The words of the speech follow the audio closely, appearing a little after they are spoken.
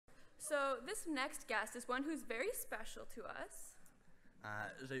this next guest is one who's very special to us.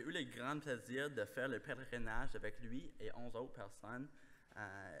 J'ai eu le grand plaisir de faire le pèlerinage avec lui et 11 autres personnes,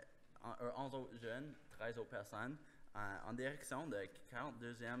 11 autres jeunes, 13 autres personnes, en direction du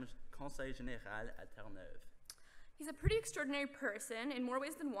 42e Conseil général à Terre-Neuve. He's a pretty extraordinary person in more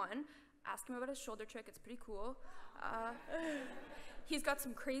ways than one. Ask him about his shoulder trick, it's pretty cool. He's got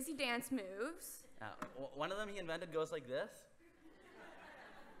some crazy dance moves. One of them he invented goes like this.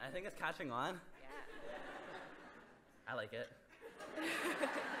 I think it's catching on. Yeah. I like it.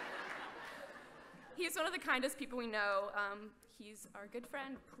 He's one of the kindest people we know. He's our good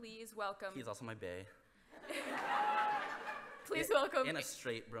friend. Please welcome. He's also my bae. Please welcome. In a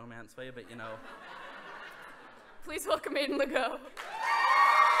straight bromance way, but you know. Please welcome Aidan Legault.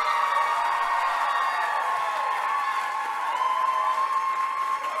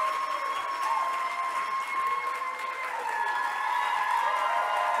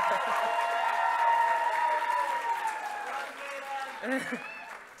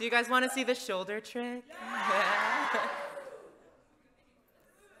 Do you guys want to see the shoulder trick? Yeah.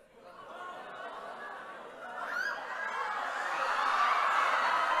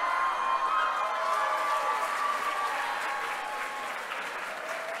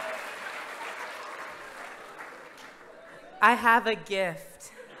 I have a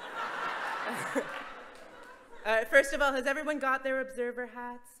gift. First of all, has everyone got their observer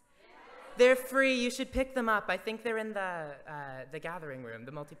hats? They're free. You should pick them up. I think they're in the gathering room,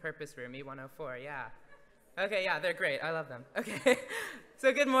 the multi-purpose room, E104, yeah. Okay, yeah, they're great. I love them. Okay.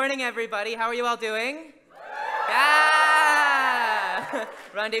 So good morning, everybody. How are you all doing? Yeah!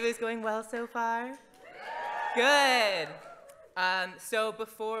 Rendezvous going well so far? Good. So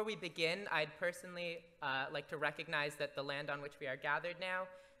before we begin, I'd personally like to recognize that the land on which we are gathered now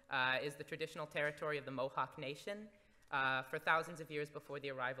is the traditional territory of the Mohawk Nation. For thousands of years before the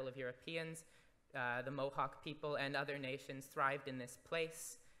arrival of Europeans, the Mohawk people and other nations thrived in this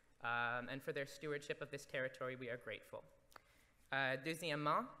place, and for their stewardship of this territory, we are grateful.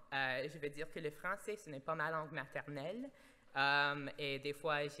 Deuxièmement, je veux dire que le français, ce n'est pas ma langue maternelle, et des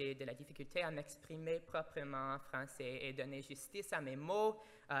fois, j'ai de la difficulté à m'exprimer proprement en français et donner justice à mes mots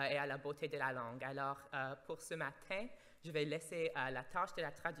et à la beauté de la langue. Alors, pour ce matin, je vais laisser la tâche de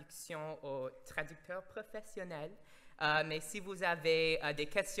la traduction au traducteur professionnel. Mais si vous avez des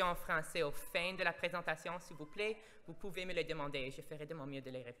questions en français au fin de la présentation, s'il vous plaît, vous pouvez me les demander. Je ferai de mon mieux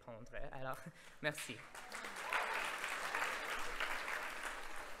de les répondre. Alors, merci.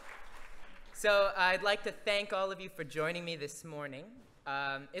 So I'd like to thank all of you for joining me this morning.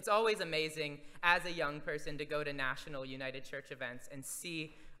 It's always amazing as a young person to go to national United Church events and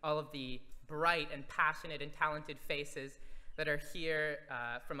see all of the bright and passionate and talented faces that are here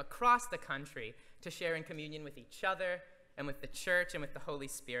from across the country to share in communion with each other and with the church and with the Holy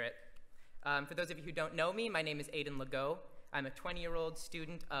Spirit. For those of you who don't know me, my name is Aidan Legault. I'm a 20-year-old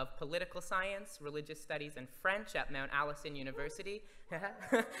student of political science, religious studies, and French at Mount Allison University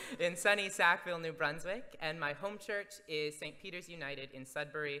in sunny Sackville, New Brunswick, and my home church is St. Peter's United in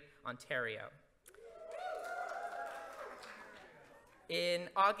Sudbury, Ontario. In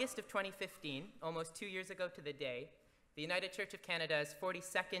August of 2015, almost 2 years ago to the day, the United Church of Canada's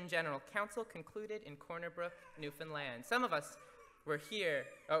 42nd General Council concluded in Corner Brook, Newfoundland. Some of us were here,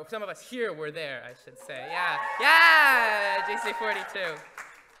 some of us here were there, I should say. Yeah, GC42.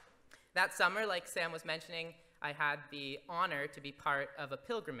 That summer, like Sam was mentioning, I had the honor to be part of a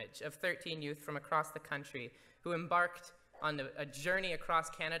pilgrimage of 13 youth from across the country who embarked on a journey across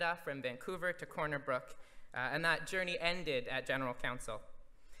Canada from Vancouver to Corner Brook, and that journey ended at General Council.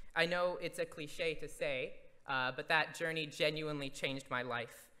 I know it's a cliche to say, but that journey genuinely changed my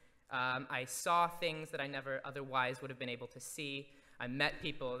life. I saw things that I never otherwise would have been able to see. I met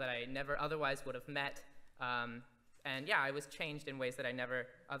people that I never otherwise would have met. And yeah, I was changed in ways that I never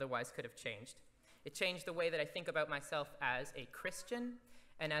otherwise could have changed. It changed the way that I think about myself as a Christian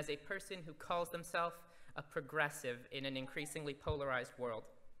and as a person who calls themselves a progressive in an increasingly polarized world.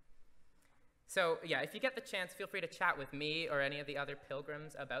 So yeah, if you get the chance, feel free to chat with me or any of the other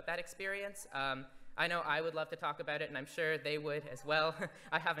pilgrims about that experience. I know I would love to talk about it, and I'm sure they would as well.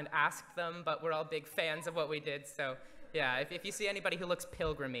 I haven't asked them, but we're all big fans of what we did. So yeah, if you see anybody who looks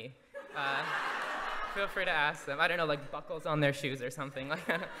pilgrimy, feel free to ask them. I don't know, like buckles on their shoes or something like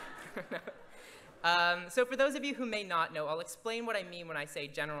that. So for those of you who may not know, I'll explain what I mean when I say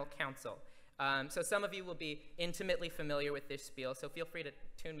General Council. So some of you will be intimately familiar with this spiel, so feel free to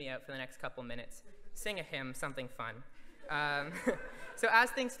tune me out for the next couple minutes. Sing a hymn, something fun. So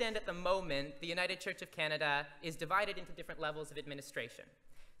as things stand at the moment, the United Church of Canada is divided into different levels of administration.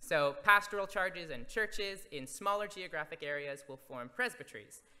 So pastoral charges and churches in smaller geographic areas will form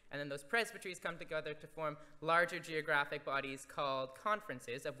presbyteries, And then those presbyteries come together to form larger geographic bodies called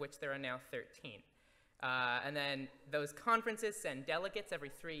conferences, of which there are now 13. And then those conferences send delegates every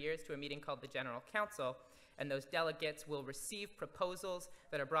 3 years to a meeting called the General Council, and those delegates will receive proposals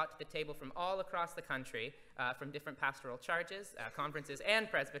that are brought to the table from all across the country, from different pastoral charges, conferences, and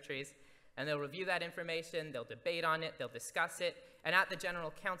presbyteries, and they'll review that information, they'll debate on it, they'll discuss it, and at the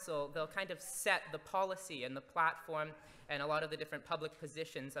General Council, they'll kind of set the policy and the platform and a lot of the different public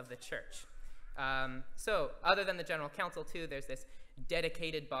positions of the church. So other than the General Council, too, there's this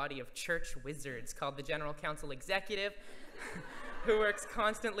dedicated body of church wizards called the General Council Executive, who works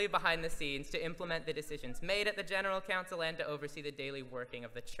constantly behind the scenes to implement the decisions made at the General Council and to oversee the daily working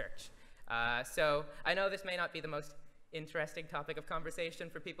of the church. So I know this may not be the most interesting topic of conversation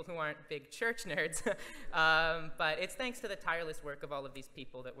for people who aren't big church nerds, but it's thanks to the tireless work of all of these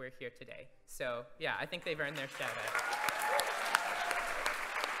people that we're here today. So yeah, I think they've earned their shout out.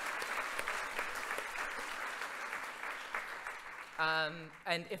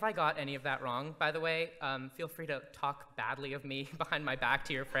 And if I got any of that wrong, by the way, feel free to talk badly of me behind my back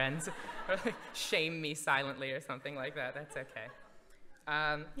to your friends, or shame me silently or something like that. That's okay.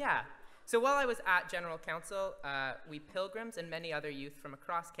 Yeah. So while I was at General Council, we pilgrims and many other youth from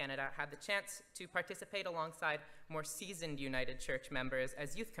across Canada had the chance to participate alongside more seasoned United Church members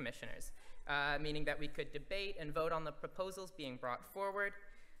as youth commissioners, meaning that we could debate and vote on the proposals being brought forward,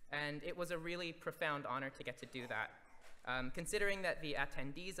 and it was a really profound honor to get to do that. Considering that the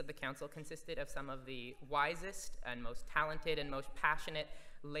attendees of the council consisted of some of the wisest and most talented and most passionate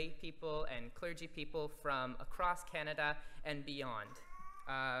lay people and clergy people from across Canada and beyond.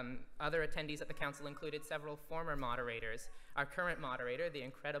 Other attendees at the council included several former moderators. Our current moderator, the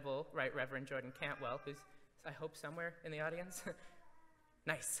incredible Right Reverend Jordan Cantwell, who's, I hope, somewhere in the audience.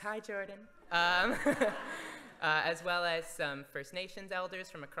 Nice. Hi, Jordan. As well as some First Nations elders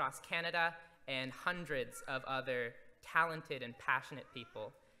from across Canada and hundreds of other talented and passionate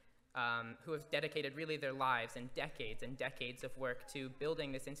people who have dedicated really their lives and decades of work to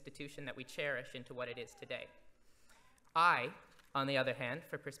building this institution that we cherish into what it is today. I, on the other hand,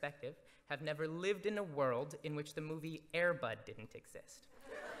 for perspective, have never lived in a world in which the movie Air Bud didn't exist.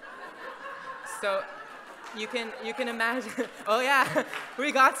 So you can imagine, oh yeah,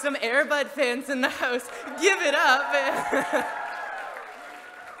 we got some Air Bud fans in the house, give it up.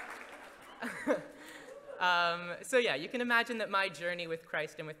 So yeah, you can imagine that my journey with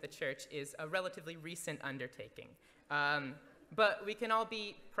Christ and with the church is a relatively recent undertaking. But we can all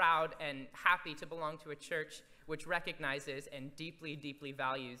be proud and happy to belong to a church which recognizes and deeply, deeply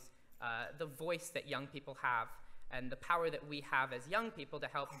values the voice that young people have and the power that we have as young people to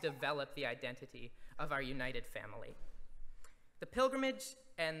help develop the identity of our united family. The pilgrimage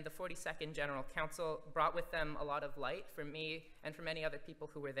and the 42nd General Council brought with them a lot of light for me and for many other people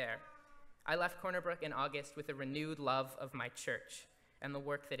who were there. I left Corner Brook in August with a renewed love of my church and the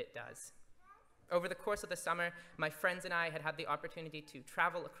work that it does. Over the course of the summer, my friends and I had the opportunity to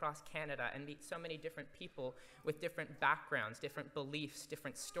travel across Canada and meet so many different people with different backgrounds, different beliefs,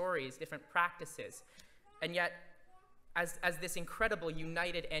 different stories, different practices. And yet, as this incredible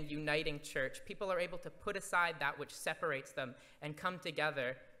united and uniting church, people are able to put aside that which separates them and come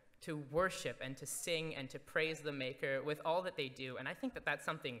together to worship and to sing and to praise the Maker with all that they do. And I think that that's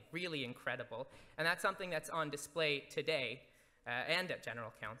something really incredible. And that's something that's on display today and at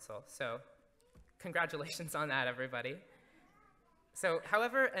General Council. So congratulations on that, everybody. So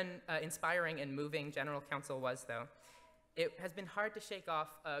however inspiring and moving General Council was, though, it has been hard to shake off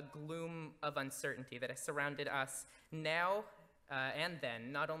a gloom of uncertainty that has surrounded us now and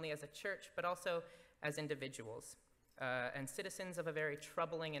then, not only as a church, but also as individuals and citizens of a very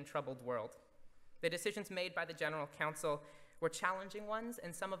troubling and troubled world. The decisions made by the General Council were challenging ones,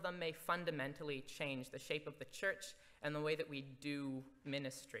 and some of them may fundamentally change the shape of the church and the way that we do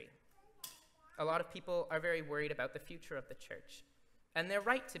ministry. A lot of people are very worried about the future of the church, and they're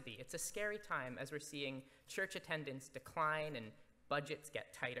right to be. It's a scary time as we're seeing church attendance decline and budgets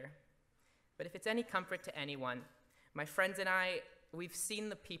get tighter. But if it's any comfort to anyone, my friends and I, we've seen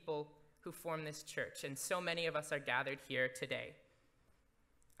the people who form this church, and so many of us are gathered here today.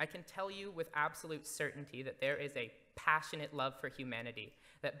 I can tell you with absolute certainty that there is a passionate love for humanity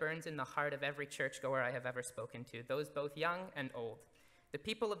that burns in the heart of every churchgoer I have ever spoken to, those both young and old. The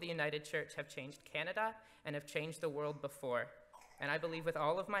people of the United Church have changed Canada and have changed the world before. And I believe with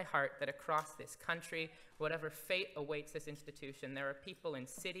all of my heart that across this country, whatever fate awaits this institution, there are people in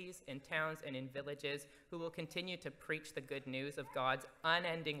cities, in towns, and in villages who will continue to preach the good news of God's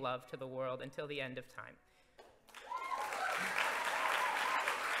unending love to the world until the end of time.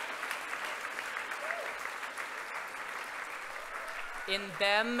 in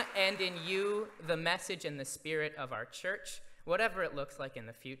them and in you, the message and the spirit of our church, whatever it looks like in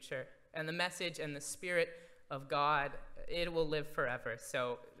the future, and the message and the spirit of God, it will live forever.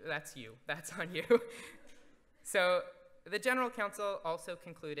 So that's you. That's on you. So the General Council also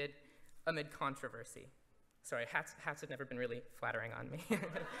concluded amid controversy. Sorry, hats have never been really flattering on me.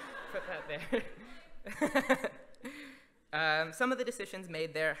 Put that there. Some of the decisions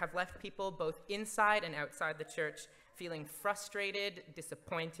made there have left people both inside and outside the church feeling frustrated,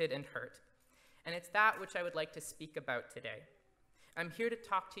 disappointed, and hurt. And it's that which I would like to speak about today. I'm here to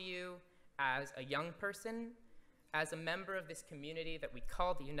talk to you as a young person, as a member of this community that we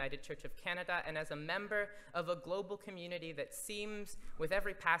call the United Church of Canada, and as a member of a global community that seems, with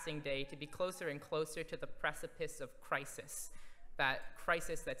every passing day, to be closer and closer to the precipice of crisis. That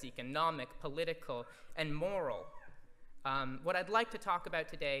crisis that's economic, political, and moral. What I'd like to talk about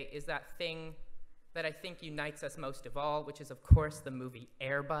today is that thing that I think unites us most of all, which is, of course, the movie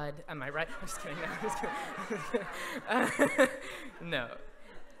Air Bud. Am I right? I'm just kidding. No, I'm just kidding. No.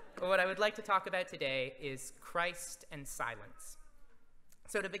 What I would like to talk about today is Christ and silence.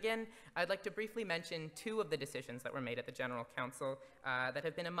 So to begin, I'd like to briefly mention two of the decisions that were made at the General Council that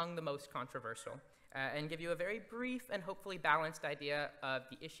have been among the most controversial, and give you a very brief and hopefully balanced idea of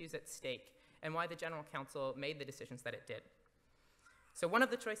the issues at stake and why the General Council made the decisions that it did. So one of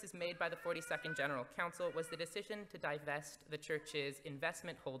the choices made by the 42nd General Council was the decision to divest the church's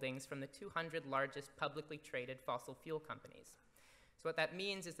investment holdings from the 200 largest publicly traded fossil fuel companies. So what that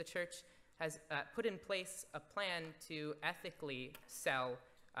means is the church has put in place a plan to ethically sell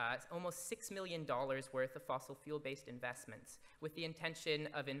almost $6 million worth of fossil fuel-based investments with the intention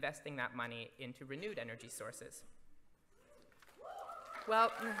of investing that money into renewed energy sources.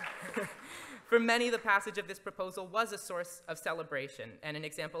 Well, for many, the passage of this proposal was a source of celebration and an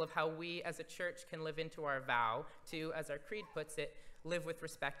example of how we as a church can live into our vow to, as our creed puts it, live with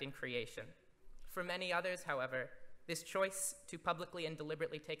respect in creation. For many others, however, this choice to publicly and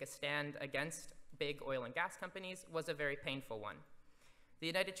deliberately take a stand against big oil and gas companies was a very painful one. The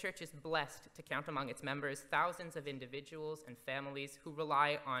United Church is blessed to count among its members thousands of individuals and families who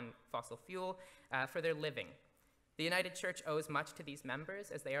rely on fossil fuel for their living. The United Church owes much to these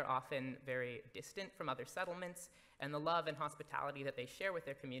members, as they are often very distant from other settlements, and the love and hospitality that they share with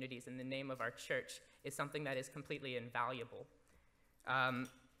their communities in the name of our church is something that is completely invaluable.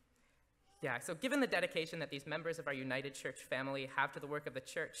 So given the dedication that these members of our United Church family have to the work of the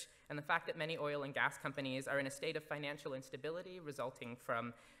church, and the fact that many oil and gas companies are in a state of financial instability resulting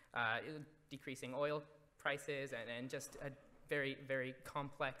from decreasing oil prices and just a very, very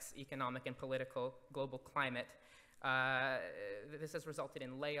complex economic and political global climate, this has resulted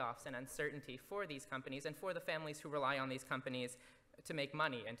in layoffs and uncertainty for these companies and for the families who rely on these companies to make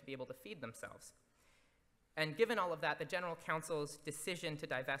money and to be able to feed themselves. And given all of that, the General Council's decision to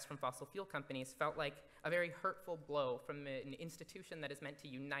divest from fossil fuel companies felt like a very hurtful blow from an institution that is meant to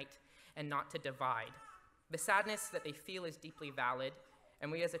unite and not to divide. The sadness that they feel is deeply valid,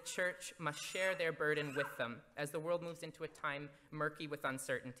 and we as a church must share their burden with them as the world moves into a time murky with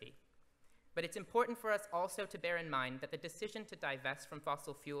uncertainty. But it's important for us also to bear in mind that the decision to divest from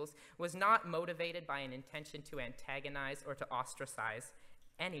fossil fuels was not motivated by an intention to antagonize or to ostracize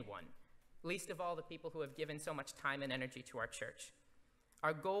anyone, least of all the people who have given so much time and energy to our church.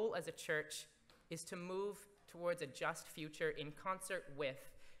 Our goal as a church is to move towards a just future in concert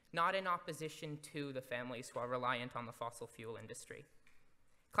with, not in opposition to, the families who are reliant on the fossil fuel industry.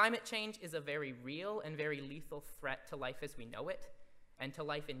 Climate change is a very real and very lethal threat to life as we know it, and to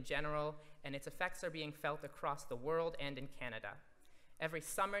life in general, and its effects are being felt across the world and in Canada. Every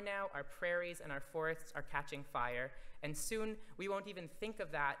summer now, our prairies and our forests are catching fire, and soon we won't even think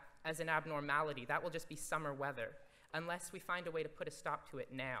of that as an abnormality. That will just be summer weather, unless we find a way to put a stop to it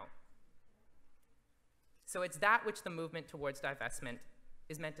now. So it's that which the movement towards divestment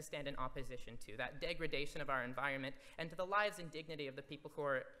is meant to stand in opposition to, that degradation of our environment and to the lives and dignity of the people who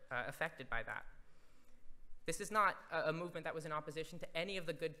are affected by that. This is not a movement that was in opposition to any of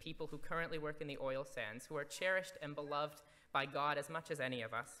the good people who currently work in the oil sands, who are cherished and beloved by God as much as any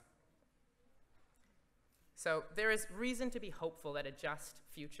of us. So there is reason to be hopeful that a just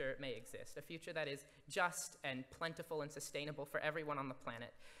future may exist, a future that is just and plentiful and sustainable for everyone on the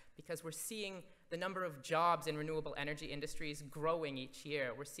planet, because we're seeing the number of jobs in renewable energy industries growing each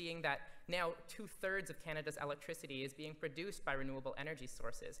year. We're seeing that now 2/3 of Canada's electricity is being produced by renewable energy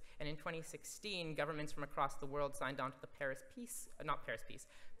sources. And in 2016, governments from across the world signed on to the Paris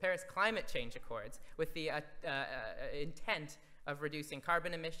Climate Change Accords with the intent of reducing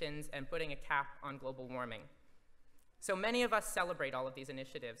carbon emissions and putting a cap on global warming. So many of us celebrate all of these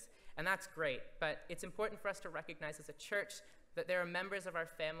initiatives, and that's great, but it's important for us to recognize as a church that there are members of our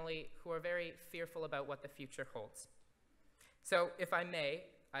family who are very fearful about what the future holds. So, if I may,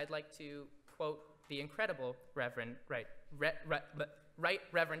 I'd like to quote the incredible Reverend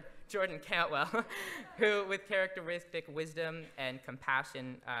Jordan Cantwell, who, with characteristic wisdom and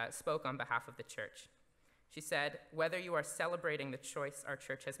compassion, spoke on behalf of the church. She said, "Whether you are celebrating the choice our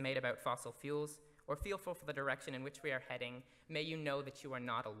church has made about fossil fuels or fearful for the direction in which we are heading, may you know that you are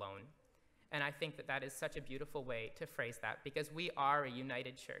not alone." And I think that that is such a beautiful way to phrase that, because we are a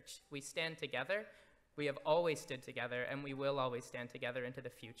united church. We stand together, we have always stood together, and we will always stand together into the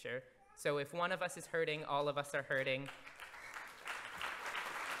future. So if one of us is hurting, all of us are hurting.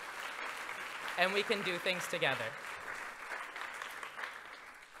 And we can do things together.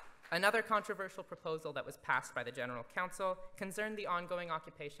 Another controversial proposal that was passed by the General Council concerned the ongoing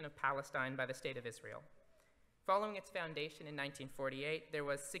occupation of Palestine by the State of Israel. Following its foundation in 1948, there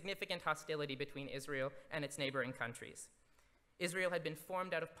was significant hostility between Israel and its neighboring countries. Israel had been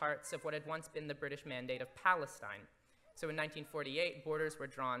formed out of parts of what had once been the British Mandate of Palestine. So in 1948, borders were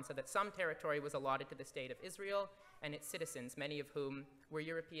drawn so that some territory was allotted to the State of Israel and its citizens, many of whom were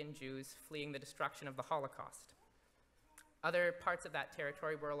European Jews fleeing the destruction of the Holocaust. Other parts of that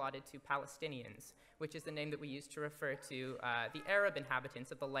territory were allotted to Palestinians, which is the name that we use to refer to the Arab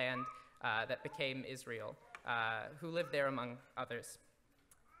inhabitants of the land that became Israel, who lived there among others.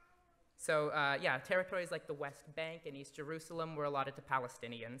 So yeah, territories like the West Bank and East Jerusalem were allotted to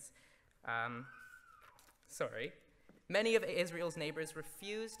Palestinians. Many of Israel's neighbors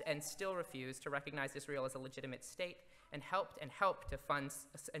refused and still refuse to recognize Israel as a legitimate state, and helped to fund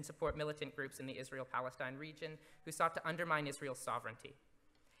and support militant groups in the Israel-Palestine region who sought to undermine Israel's sovereignty.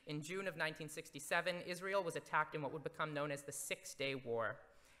 In June of 1967, Israel was attacked in what would become known as the Six-Day War.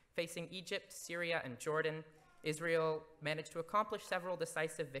 Facing Egypt, Syria, and Jordan, Israel managed to accomplish several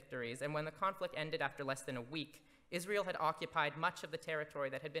decisive victories, and when the conflict ended after less than a week, Israel had occupied much of the territory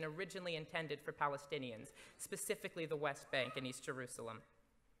that had been originally intended for Palestinians, specifically the West Bank and East Jerusalem.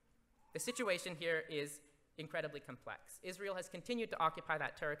 The situation here is incredibly complex. Israel has continued to occupy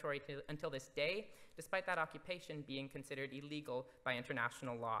that territory until this day, despite that occupation being considered illegal by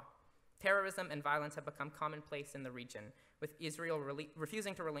international law. Terrorism and violence have become commonplace in the region, with Israel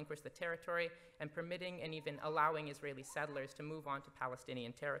refusing to relinquish the territory and permitting and even allowing Israeli settlers to move on to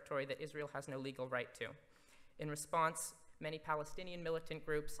Palestinian territory that Israel has no legal right to. In response, many Palestinian militant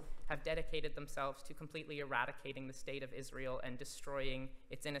groups have dedicated themselves to completely eradicating the state of Israel and destroying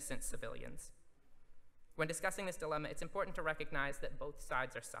its innocent civilians. When discussing this dilemma, it's important to recognize that both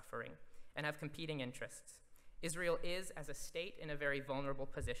sides are suffering and have competing interests. Israel is, as a state, in a very vulnerable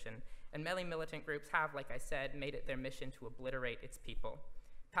position, and many militant groups have, like I said, made it their mission to obliterate its people.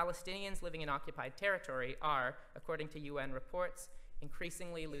 Palestinians living in occupied territory are, according to UN reports,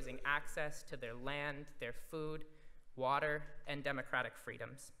 increasingly losing access to their land, their food, water, and democratic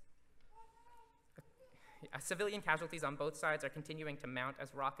freedoms. Civilian casualties on both sides are continuing to mount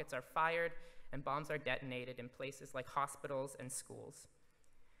as rockets are fired and bombs are detonated in places like hospitals and schools.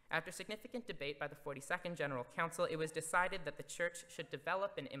 After significant debate by the 42nd General Council, it was decided that the church should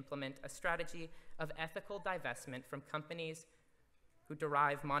develop and implement a strategy of ethical divestment from companies who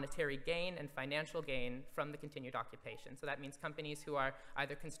derive monetary gain and financial gain from the continued occupation. So that means companies who are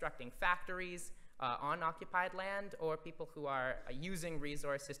either constructing factories on occupied land or people who are using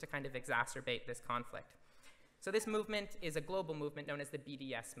resources to kind of exacerbate this conflict. So this movement is a global movement known as the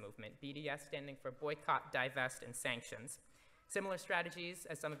BDS movement, BDS standing for Boycott, Divest, and Sanctions. Similar strategies,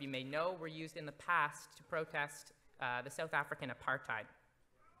 as some of you may know, were used in the past to protest the South African apartheid.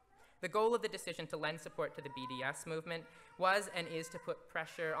 The goal of the decision to lend support to the BDS movement was and is to put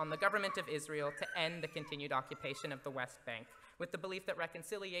pressure on the government of Israel to end the continued occupation of the West Bank, with the belief that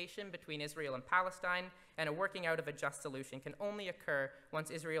reconciliation between Israel and Palestine and a working out of a just solution can only occur once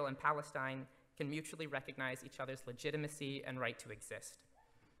Israel and Palestine can mutually recognize each other's legitimacy and right to exist.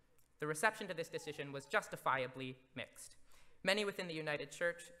 The reception to this decision was justifiably mixed. Many within the United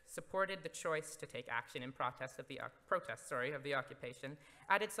Church supported the choice to take action in protest of the occupation,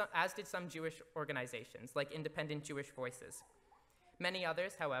 as did some Jewish organizations, like Independent Jewish Voices. Many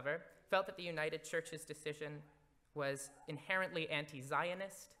others, however, felt that the United Church's decision was inherently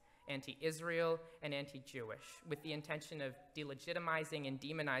anti-Zionist, anti-Israel, and anti-Jewish, with the intention of delegitimizing and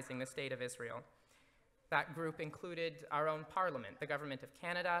demonizing the state of Israel. That group included our own parliament, the Government of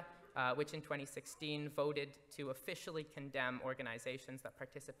Canada, which in 2016 voted to officially condemn organizations that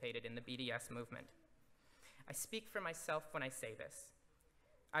participated in the BDS movement. I speak for myself when I say this.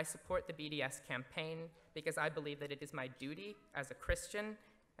 I support the BDS campaign because I believe that it is my duty as a Christian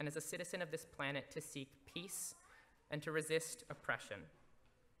and as a citizen of this planet to seek peace and to resist oppression.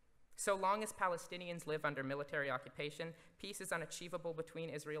 So long as Palestinians live under military occupation, peace is unachievable between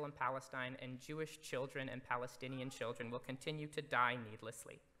Israel and Palestine, and Jewish children and Palestinian children will continue to die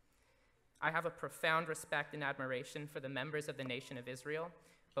needlessly. I have a profound respect and admiration for the members of the nation of Israel,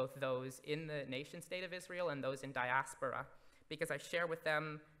 both those in the nation-state of Israel and those in diaspora, because I share with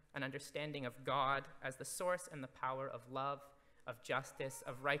them an understanding of God as the source and the power of love, of justice,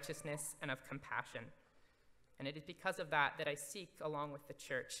 of righteousness, and of compassion. And it is because of that that I seek, along with the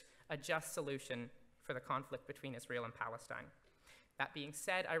church, a just solution for the conflict between Israel and Palestine. That being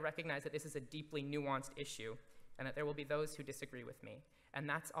said, I recognize that this is a deeply nuanced issue and that there will be those who disagree with me, and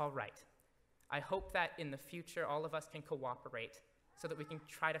that's all right. I hope that in the future all of us can cooperate so that we can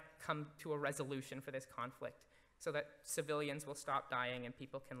try to come to a resolution for this conflict so that civilians will stop dying and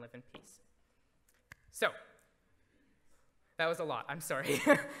people can live in peace. So, that was a lot, I'm sorry.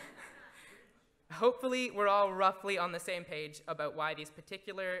 Hopefully we're all roughly on the same page about why these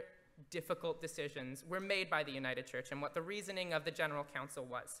particular difficult decisions were made by the United Church and what the reasoning of the General Council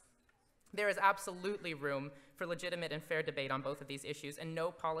was. There is absolutely room for legitimate and fair debate on both of these issues, and no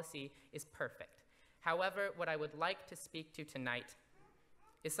policy is perfect. However, what I would like to speak to tonight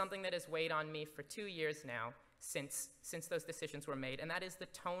is something that has weighed on me for 2 years now since those decisions were made, and that is the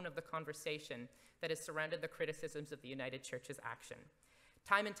tone of the conversation that has surrounded the criticisms of the United Church's action.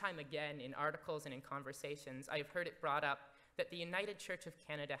 Time and time again, in articles and in conversations, I have heard it brought up that the United Church of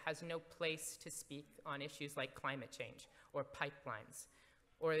Canada has no place to speak on issues like climate change or pipelines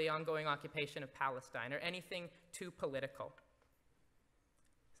or the ongoing occupation of Palestine or anything too political.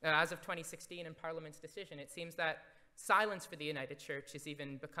 As of 2016 in Parliament's decision, it seems that silence for the United Church is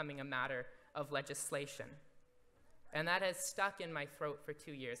even becoming a matter of legislation. And that has stuck in my throat for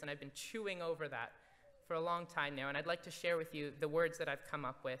 2 years, and I've been chewing over that for a long time now, and I'd like to share with you the words that I've come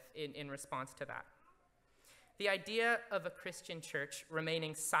up with in response to that. The idea of a Christian church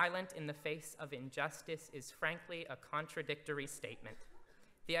remaining silent in the face of injustice is frankly a contradictory statement.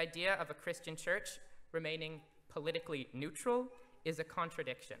 The idea of a Christian church remaining politically neutral is a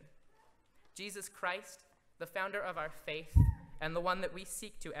contradiction. Jesus Christ, the founder of our faith, and the one that we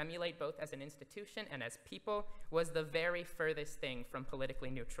seek to emulate both as an institution and as people, was the very furthest thing from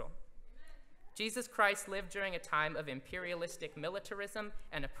politically neutral. Jesus Christ lived during a time of imperialistic militarism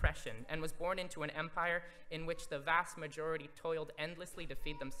and oppression and was born into an empire in which the vast majority toiled endlessly to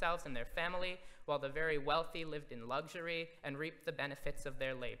feed themselves and their family, while the very wealthy lived in luxury and reaped the benefits of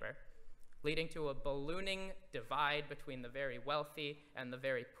their labor, leading to a ballooning divide between the very wealthy and the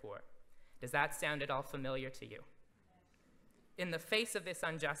very poor. Does that sound at all familiar to you? In the face of this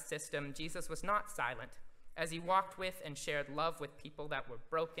unjust system, Jesus was not silent, as he walked with and shared love with people that were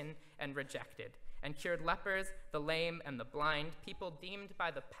broken and rejected, and cured lepers, the lame, and the blind, people deemed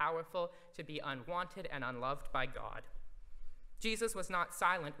by the powerful to be unwanted and unloved by God. Jesus was not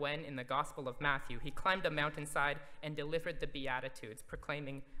silent when, in the Gospel of Matthew, he climbed a mountainside and delivered the Beatitudes,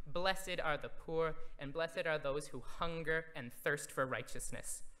 proclaiming, "Blessed are the poor, and blessed are those who hunger and thirst for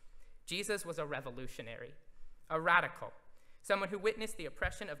righteousness." Jesus was a revolutionary, a radical, someone who witnessed the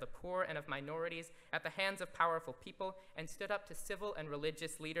oppression of the poor and of minorities at the hands of powerful people and stood up to civil and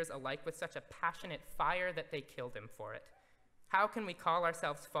religious leaders alike with such a passionate fire that they killed him for it. How can we call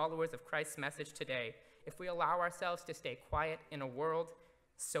ourselves followers of Christ's message today if we allow ourselves to stay quiet in a world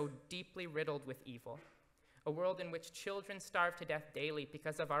so deeply riddled with evil? A world in which children starve to death daily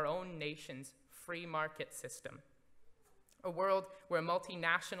because of our own nation's free market system. A world where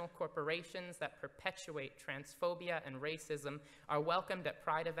multinational corporations that perpetuate transphobia and racism are welcomed at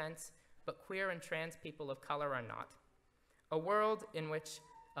pride events, but queer and trans people of color are not. A world in which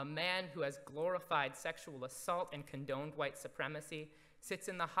a man who has glorified sexual assault and condoned white supremacy sits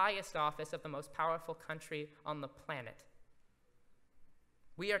in the highest office of the most powerful country on the planet.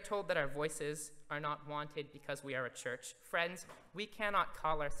 We are told that our voices are not wanted because we are a church. Friends, we cannot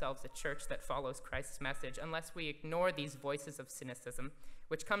call ourselves a church that follows Christ's message unless we ignore these voices of cynicism,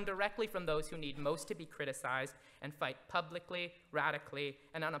 which come directly from those who need most to be criticized, and fight publicly, radically,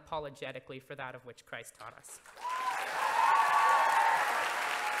 and unapologetically for that of which Christ taught us.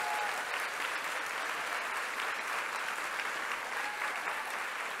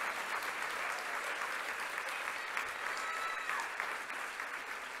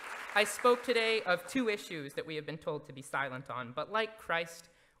 I spoke today of 2 issues that we have been told to be silent on, but like Christ,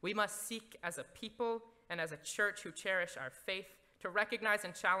 we must seek as a people and as a church who cherish our faith to recognize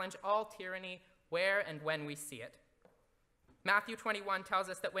and challenge all tyranny where and when we see it. Matthew 21 tells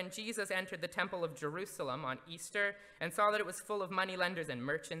us that when Jesus entered the temple of Jerusalem on Easter and saw that it was full of moneylenders and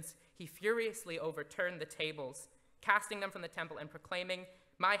merchants, he furiously overturned the tables, casting them from the temple and proclaiming,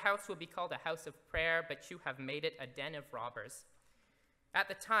 "My house will be called a house of prayer, but you have made it a den of robbers." At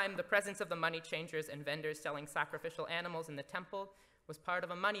the time, the presence of the money changers and vendors selling sacrificial animals in the temple was part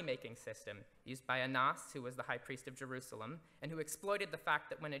of a money-making system used by Annas, who was the high priest of Jerusalem, and who exploited the fact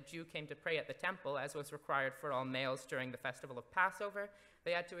that when a Jew came to pray at the temple, as was required for all males during the festival of Passover,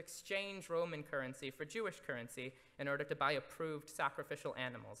 they had to exchange Roman currency for Jewish currency in order to buy approved sacrificial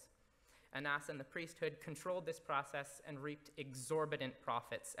animals. Annas and the priesthood controlled this process and reaped exorbitant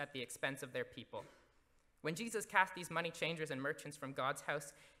profits at the expense of their people. When Jesus cast these money changers and merchants from God's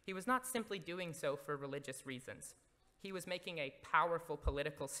house, he was not simply doing so for religious reasons. He was making a powerful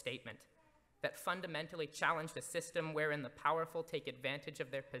political statement that fundamentally challenged a system wherein the powerful take advantage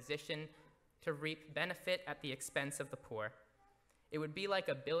of their position to reap benefit at the expense of the poor. It would be like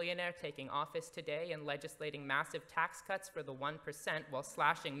a billionaire taking office today and legislating massive tax cuts for the 1% while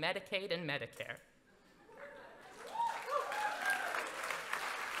slashing Medicaid and Medicare.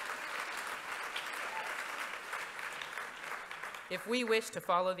 If we wish to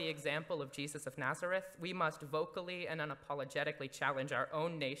follow the example of Jesus of Nazareth, we must vocally and unapologetically challenge our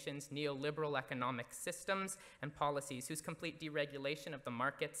own nation's neoliberal economic systems and policies whose complete deregulation of the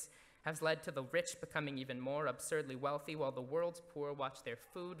markets has led to the rich becoming even more absurdly wealthy while the world's poor watch their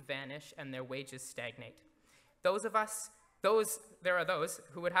food vanish and their wages stagnate. There are those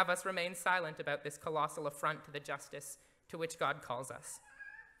who would have us remain silent about this colossal affront to the justice to which God calls us.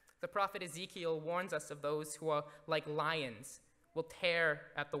 The prophet Ezekiel warns us of those who are like lions, will tear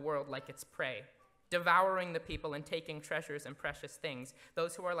at the world like its prey, devouring the people and taking treasures and precious things,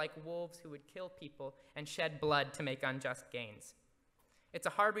 those who are like wolves who would kill people and shed blood to make unjust gains. It's a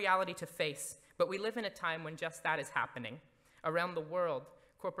hard reality to face, but we live in a time when just that is happening. Around the world,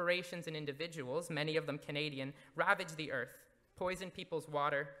 corporations and individuals, many of them Canadian, ravage the earth, poison people's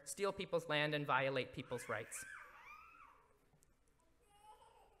water, steal people's land, and violate people's rights.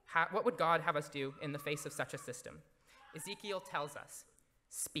 What would God have us do in the face of such a system? Ezekiel tells us,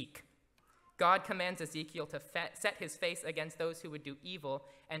 speak. God commands Ezekiel to set his face against those who would do evil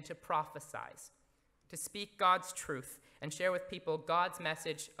and to prophesize, to speak God's truth and share with people God's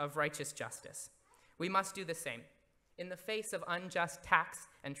message of righteous justice. We must do the same. In the face of unjust tax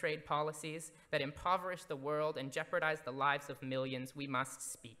and trade policies that impoverish the world and jeopardize the lives of millions, we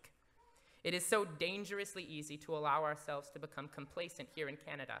must speak. It is so dangerously easy to allow ourselves to become complacent here in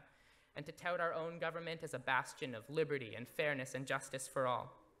Canada and to tout our own government as a bastion of liberty and fairness and justice for all.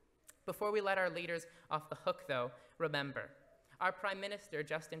 Before we let our leaders off the hook, though, remember, our Prime Minister,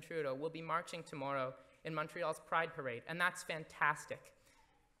 Justin Trudeau, will be marching tomorrow in Montreal's Pride Parade, and that's fantastic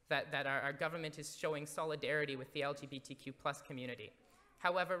that our government is showing solidarity with the LGBTQ+ community.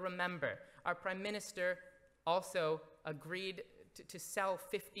 However, remember, our Prime Minister also agreed to sell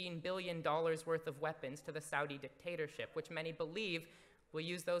 $15 billion worth of weapons to the Saudi dictatorship, which many believe will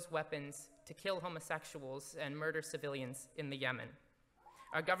use those weapons to kill homosexuals and murder civilians in the Yemen.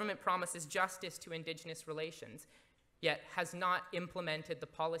 Our government promises justice to Indigenous relations, yet has not implemented the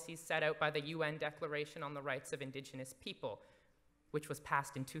policies set out by the UN Declaration on the Rights of Indigenous People, which was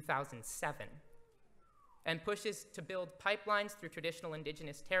passed in 2007, and pushes to build pipelines through traditional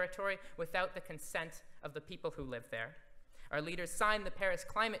Indigenous territory without the consent of the people who live there. Our leaders signed the Paris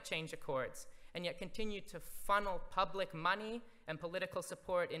Climate Change Accords, and yet continue to funnel public money and political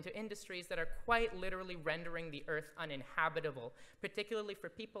support into industries that are quite literally rendering the earth uninhabitable, particularly for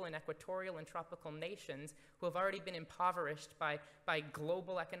people in equatorial and tropical nations who have already been impoverished by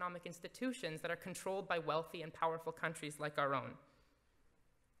global economic institutions that are controlled by wealthy and powerful countries like our own.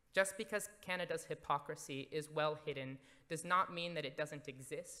 Just because Canada's hypocrisy is well hidden does not mean that it doesn't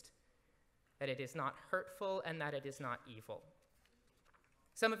exist, that it is not hurtful, and that it is not evil.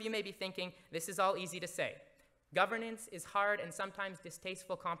 Some of you may be thinking, this is all easy to say. Governance is hard, and sometimes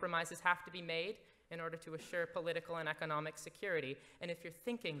distasteful compromises have to be made in order to assure political and economic security. And if you're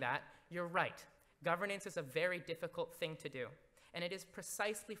thinking that, you're right. Governance is a very difficult thing to do. And it is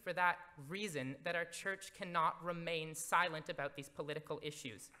precisely for that reason that our church cannot remain silent about these political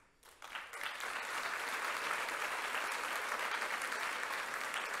issues.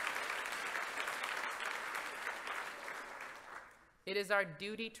 It is our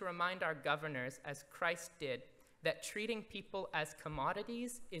duty to remind our governors, as Christ did, that treating people as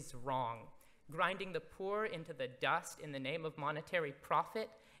commodities is wrong. Grinding the poor into the dust in the name of monetary profit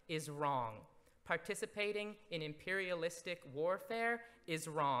is wrong. Participating in imperialistic warfare is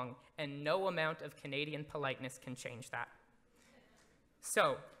wrong, and no amount of Canadian politeness can change that.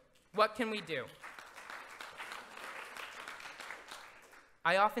 So, what can we do?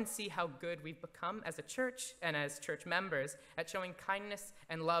 I often see how good we've become as a church and as church members at showing kindness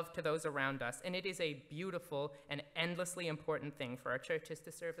and love to those around us, and it is a beautiful and endlessly important thing for our churches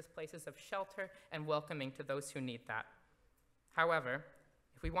to serve as places of shelter and welcoming to those who need that. However,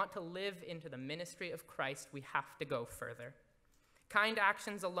 If we want to live into the ministry of Christ, we have to go further. Kind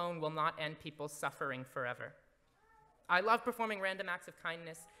actions alone will not end people's suffering forever. I love performing random acts of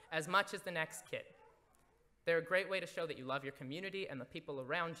kindness as much as the next kid. They're a great way to show that you love your community and the people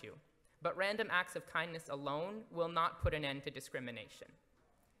around you. But random acts of kindness alone will not put an end to discrimination.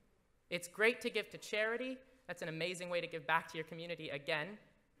 It's great to give to charity. That's an amazing way to give back to your community again,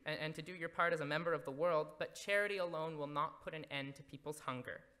 and to do your part as a member of the world, but charity alone will not put an end to people's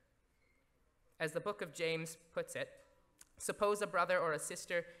hunger. As the book of James puts it, suppose a brother or a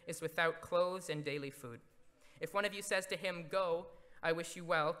sister is without clothes and daily food. If one of you says to him, "Go, I wish you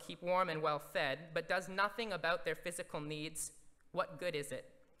well, keep warm and well fed," but does nothing about their physical needs, what good is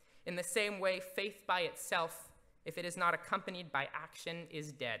it? In the same way, faith by itself, if it is not accompanied by action,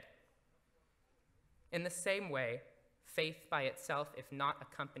 is dead. In the same way, faith by itself, if not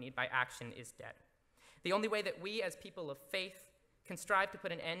accompanied by action, is dead. The only way that we as people of faith can strive to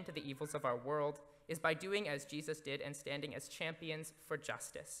put an end to the evils of our world is by doing as Jesus did and standing as champions for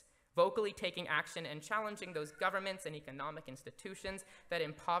justice, vocally taking action and challenging those governments and economic institutions that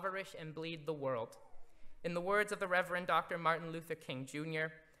impoverish and bleed the world. In the words of the Reverend Dr. Martin Luther King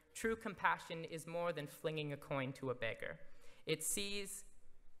Jr., true compassion is more than flinging a coin to a beggar. It sees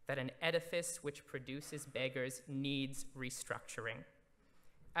that an edifice which produces beggars needs restructuring.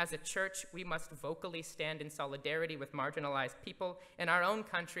 As a church, we must vocally stand in solidarity with marginalized people in our own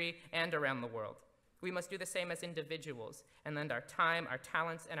country and around the world. We must do the same as individuals and lend our time, our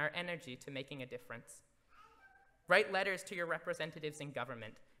talents, and our energy to making a difference. Write letters to your representatives in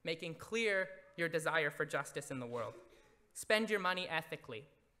government, making clear your desire for justice in the world. Spend your money ethically.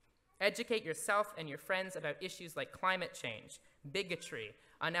 Educate yourself and your friends about issues like climate change, bigotry,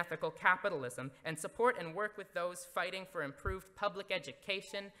 unethical capitalism, and support and work with those fighting for improved public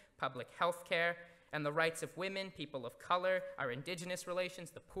education, public health care, and the rights of women, people of color, our indigenous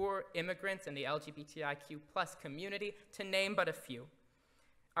relations, the poor, immigrants, and the LGBTIQ+ community, to name but a few.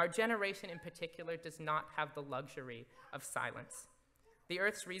 Our generation in particular does not have the luxury of silence. The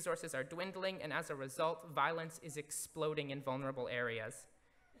Earth's resources are dwindling, and as a result, violence is exploding in vulnerable areas.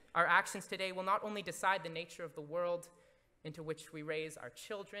 Our actions today will not only decide the nature of the world into which we raise our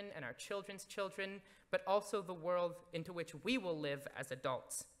children and our children's children, but also the world into which we will live as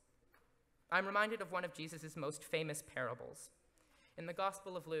adults. I'm reminded of one of Jesus' most famous parables. In the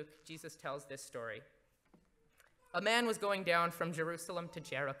Gospel of Luke, Jesus tells this story. A man was going down from Jerusalem to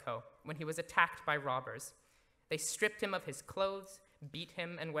Jericho when he was attacked by robbers. They stripped him of his clothes, beat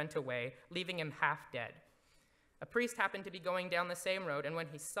him, and went away, leaving him half dead. A priest happened to be going down the same road, and when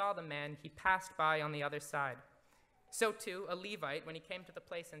he saw the man, he passed by on the other side. So too, a Levite, when he came to the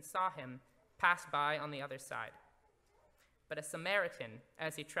place and saw him, passed by on the other side. But a Samaritan,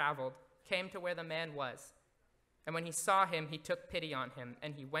 as he traveled, came to where the man was. And when he saw him, he took pity on him,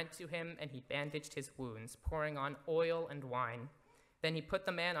 and he went to him and he bandaged his wounds, pouring on oil and wine. Then he put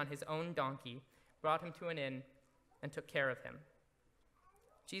the man on his own donkey, brought him to an inn, and took care of him.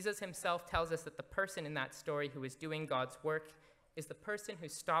 Jesus himself tells us that the person in that story who is doing God's work is the person who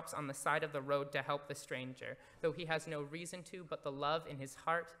stops on the side of the road to help the stranger, though he has no reason to, but the love in his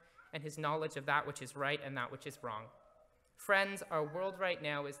heart and his knowledge of that which is right and that which is wrong. Friends, our world right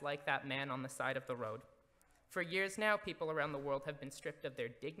now is like that man on the side of the road. For years now, people around the world have been stripped of their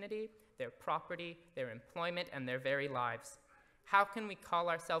dignity, their property, their employment, and their very lives. How can we call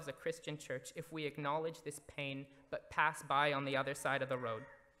ourselves a Christian church if we acknowledge this pain but pass by on the other side of the road?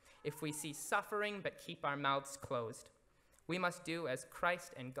 If we see suffering but keep our mouths closed? We must do as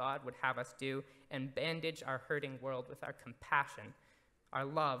Christ and God would have us do and bandage our hurting world with our compassion, our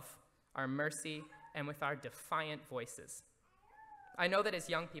love, our mercy, and with our defiant voices. I know that as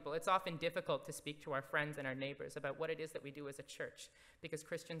young people, it's often difficult to speak to our friends and our neighbors about what it is that we do as a church, because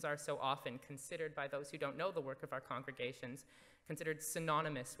Christians are so often considered by those who don't know the work of our congregations, considered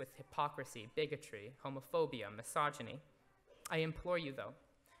synonymous with hypocrisy, bigotry, homophobia, misogyny. I implore you, though,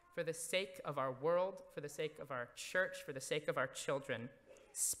 for the sake of our world, for the sake of our church, for the sake of our children,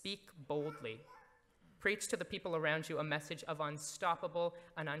 speak boldly. Preach to the people around you a message of unstoppable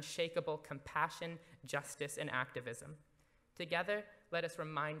and unshakable compassion, justice, and activism. Together, let us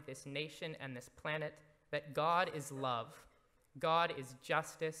remind this nation and this planet that God is love, God is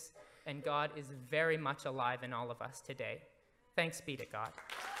justice, and God is very much alive in all of us today. Thanks be to God.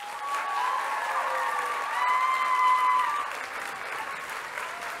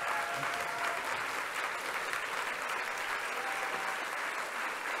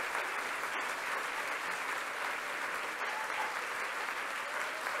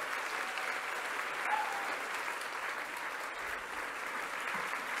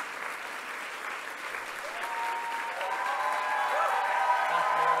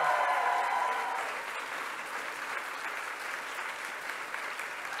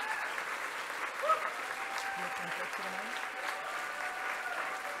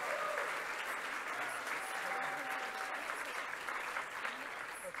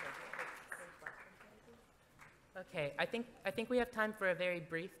 Okay, I think we have time for a very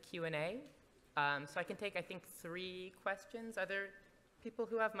brief Q&A. So I can take, I think, 3 questions. Are there people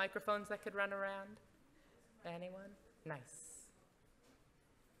who have microphones that could run around? Anyone? Nice.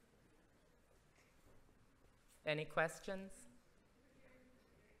 Any questions?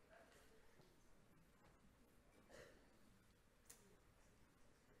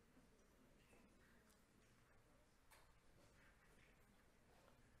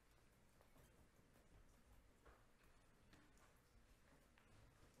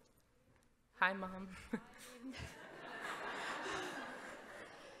 Hi, Mom.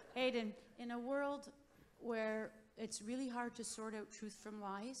 Aidan, in a world where it's really hard to sort out truth from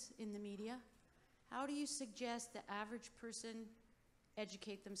lies in the media, how do you suggest the average person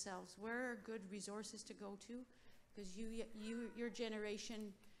educate themselves? Where are good resources to go to? Because your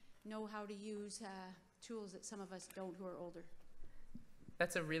generation know how to use tools that some of us don't who are older.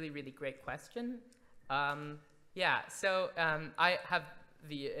 That's a really, really great question. So I have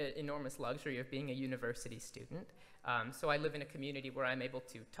the enormous luxury of being a university student. So I live in a community where I'm able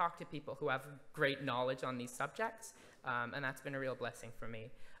to talk to people who have great knowledge on these subjects, and that's been a real blessing for me.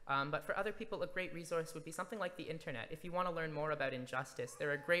 But for other people, a great resource would be something like the internet. If you want to learn more about injustice,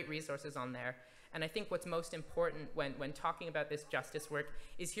 there are great resources on there. And I think what's most important when talking about this justice work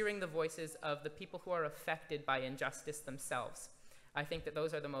is hearing the voices of the people who are affected by injustice themselves. I think that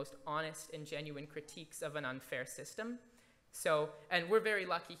those are the most honest and genuine critiques of an unfair system. So, and we're very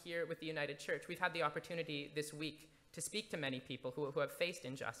lucky here with the United Church. We've had the opportunity this week to speak to many people who have faced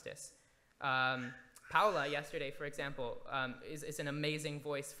injustice. Paula, yesterday, for example, is an amazing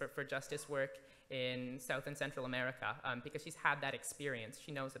voice for justice work in South and Central America because she's had that experience.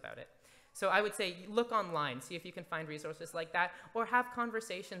 She knows about it. So I would say look online, see if you can find resources like that, or have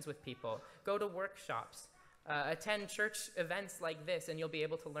conversations with people. Go to workshops, attend church events like this, and you'll be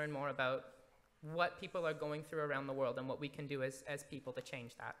able to learn more about what people are going through around the world and what we can do as people to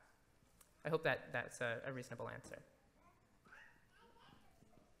change that. I hope that's a reasonable answer.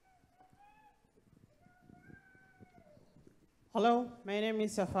 Hello, my name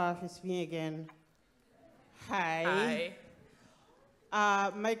is Safaf. It's me again. Hi.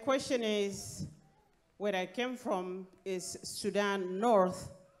 My question is, where I came from is Sudan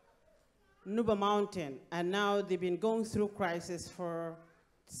North, Nuba Mountain, and now they've been going through crisis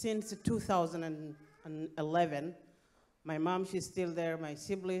since 2011. My mom, she's still there, my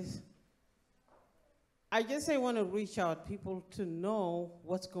siblings. I want to reach out people to know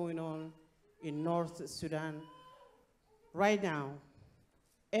what's going on in North Sudan right now,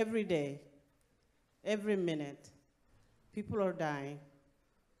 every day, every minute. People are dying.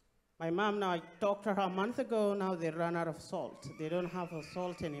 My mom, now I talked to her a month ago, now they ran out of salt. They don't have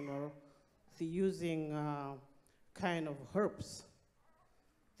salt anymore. They're using kind of herbs.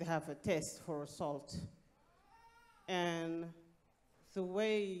 They have a test for salt. And the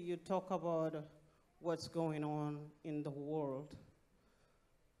way you talk about what's going on in the world,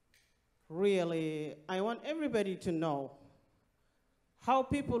 really, I want everybody to know how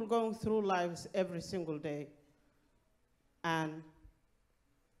people going through lives every single day. And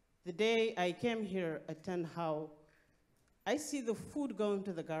the day I came here, attend how I see the food going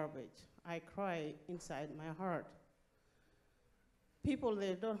to the garbage. I cry inside my heart. People,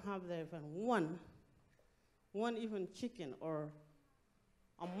 they don't have even one even chicken or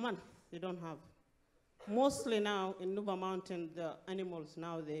a month, they don't have. Mostly now in Nuba Mountain, the animals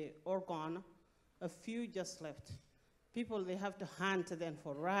now, they are gone. A few just left. People, they have to hunt then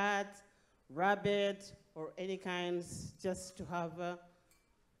for rats, rabbit, or any kinds just to have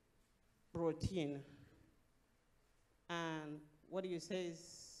protein. And what do you say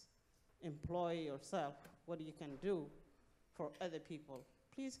is employ yourself, what you can do for other people.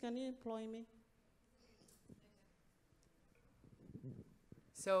 Please, can you employ me?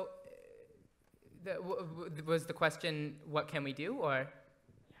 So, was the question, what can we do, or?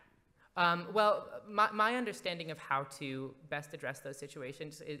 Well, my understanding of how to best address those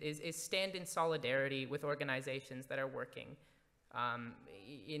situations is stand in solidarity with organizations that are working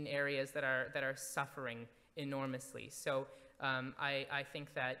in areas that are suffering enormously. So I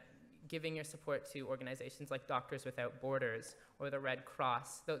think that giving your support to organizations like Doctors Without Borders or the Red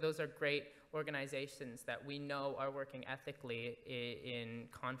Cross, those are great organizations that we know are working ethically in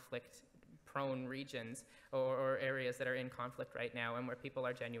conflict-prone regions or areas that are in conflict right now and where people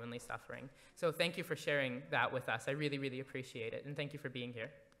are genuinely suffering. So thank you for sharing that with us. I really, really appreciate it, and thank you for being here.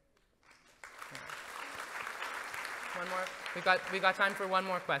 One more. We've got time for one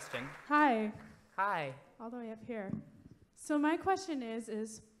more question. Hi. Hi. All the way up here. So my question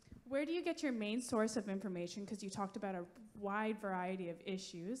is where do you get your main source of information? Because you talked about a wide variety of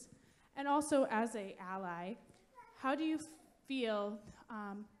issues. And also, as an ally, how do you feel,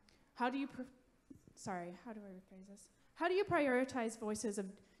 how do you prioritize voices of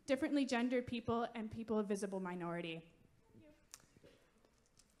differently gendered people and people of visible minority?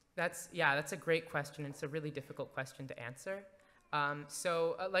 That's a great question. It's a really difficult question to answer.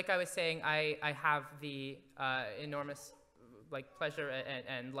 Like I was saying, I have the enormous pleasure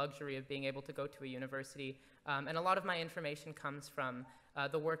and luxury of being able to go to a university, and a lot of my information comes from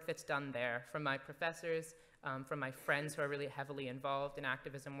the work that's done there, from my professors, from my friends who are really heavily involved in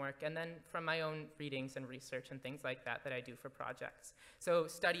activism work, and then from my own readings and research and things like that that I do for projects. So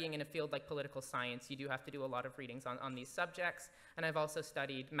studying in a field like political science, you do have to do a lot of readings on these subjects, and I've also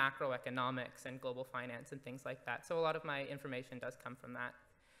studied macroeconomics and global finance and things like that. So a lot of my information does come from that.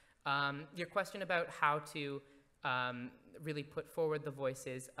 Your question about how to really put forward the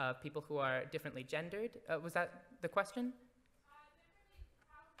voices of people who are differently gendered, was that the question?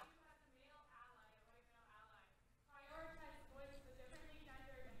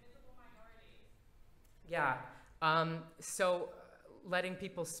 Yeah, so letting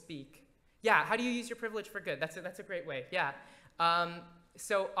people speak. Yeah, how do you use your privilege for good? That's a great way, yeah.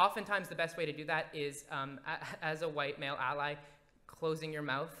 So oftentimes the best way to do that is, as a white male ally, closing your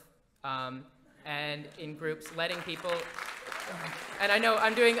mouth, and in groups, letting people, and I know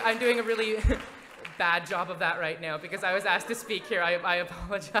I'm doing a really bad job of that right now because I was asked to speak here, I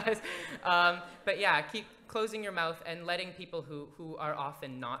apologize. But yeah, keep closing your mouth and letting people who are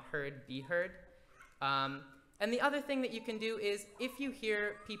often not heard be heard. And the other thing that you can do is if you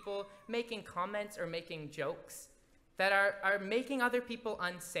hear people making comments or making jokes that are making other people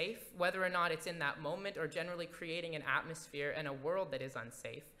unsafe, whether or not it's in that moment or generally creating an atmosphere and a world that is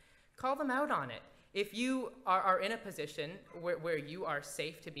unsafe, call them out on it. If you are in a position where you are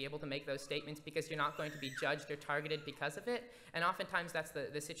safe to be able to make those statements because you're not going to be judged or targeted because of it, and oftentimes that's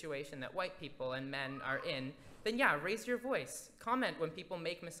the situation that white people and men are in, then yeah, raise your voice. Comment when people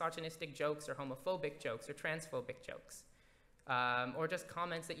make misogynistic jokes or homophobic jokes or transphobic jokes, or just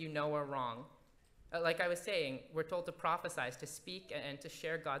comments that you know are wrong. Like I was saying, we're told to prophesize, to speak, and to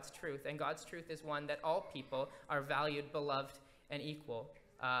share God's truth, and God's truth is one that all people are valued, beloved, and equal.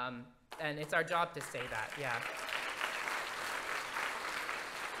 And it's our job to say that, yeah.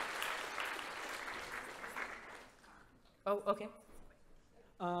 Oh, okay.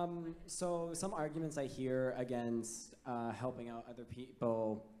 So some arguments I hear against helping out other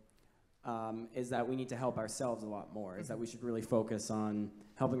people is that we need to help ourselves a lot more, is that we should really focus on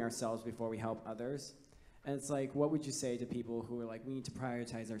helping ourselves before we help others. And it's like, what would you say to people who are like, we need to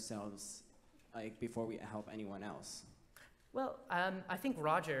prioritize ourselves before we help anyone else? Well, I think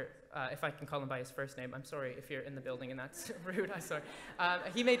Roger, if I can call him by his first name, I'm sorry if you're in the building and that's rude, I'm sorry.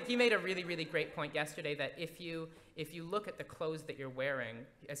 He made a really, really great point yesterday that if you look at the clothes that you're wearing,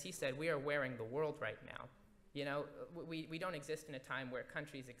 as he said, we are wearing the world right now. You know, we don't exist in a time where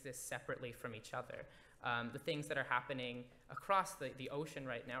countries exist separately from each other. The things that are happening across the ocean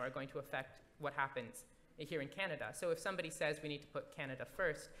right now are going to affect what happens here in Canada. So if somebody says we need to put Canada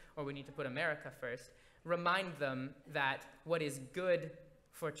first or we need to put America first, remind them that what is good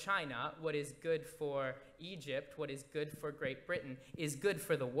for China, what is good for Egypt, what is good for Great Britain is good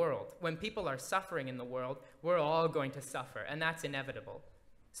for the world. When people are suffering in the world, we're all going to suffer, and that's inevitable.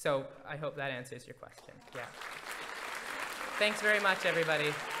 So I hope that answers your question. Yeah. Thanks very much,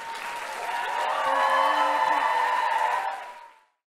 everybody.